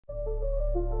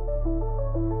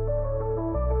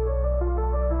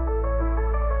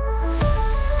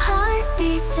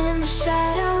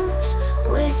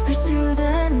through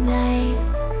the night,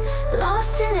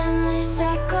 lost in endless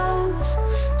echoes,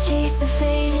 chase the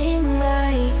fading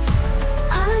light.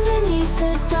 Underneath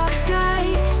the dark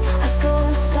skies, our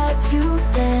souls start to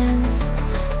dance,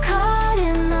 caught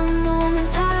in the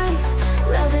moment's eyes,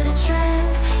 love in a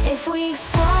trance. If we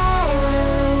fall,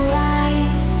 we'll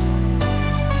rise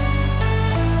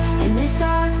in this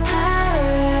dark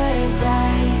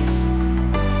paradise.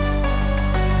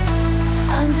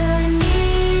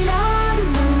 Underneath our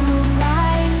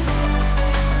moonlight,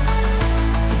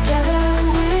 together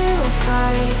we'll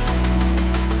fight.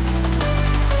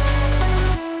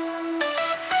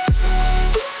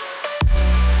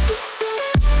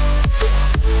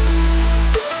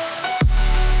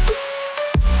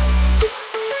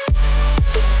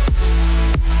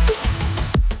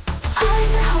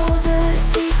 Eyes that hold a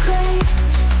secret,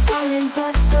 silent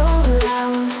but so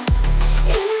loud.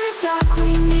 In the dark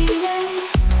we need it,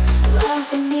 love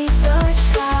beneath the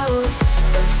shroud.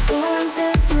 The storms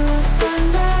and through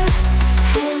thunder,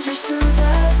 hands reach through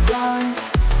the dark.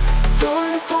 Torn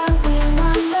apart we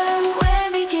wonder, where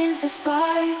begins the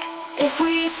spark? If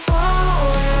we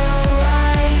fall, we'll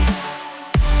rise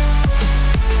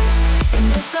in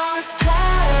this dark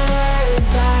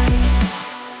paradise.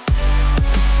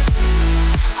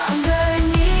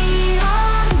 Underneath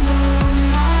our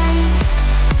moonlight,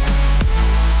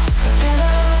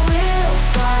 together we'll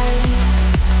fight.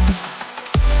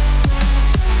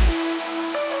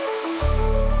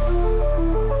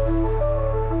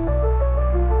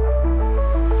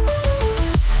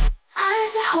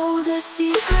 Eyes that hold a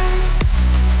secret,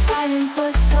 silent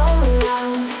but so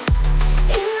loud.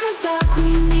 In the dark we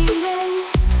need it,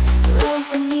 love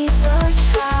beneath the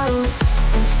shroud.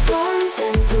 Through storms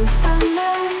and through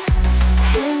thunder,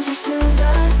 hands reach through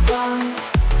the dark.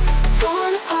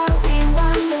 Torn apart we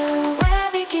wonder, where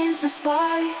begins the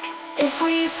spark? If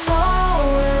we fall,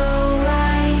 we'll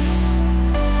rise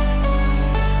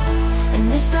in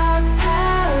this dark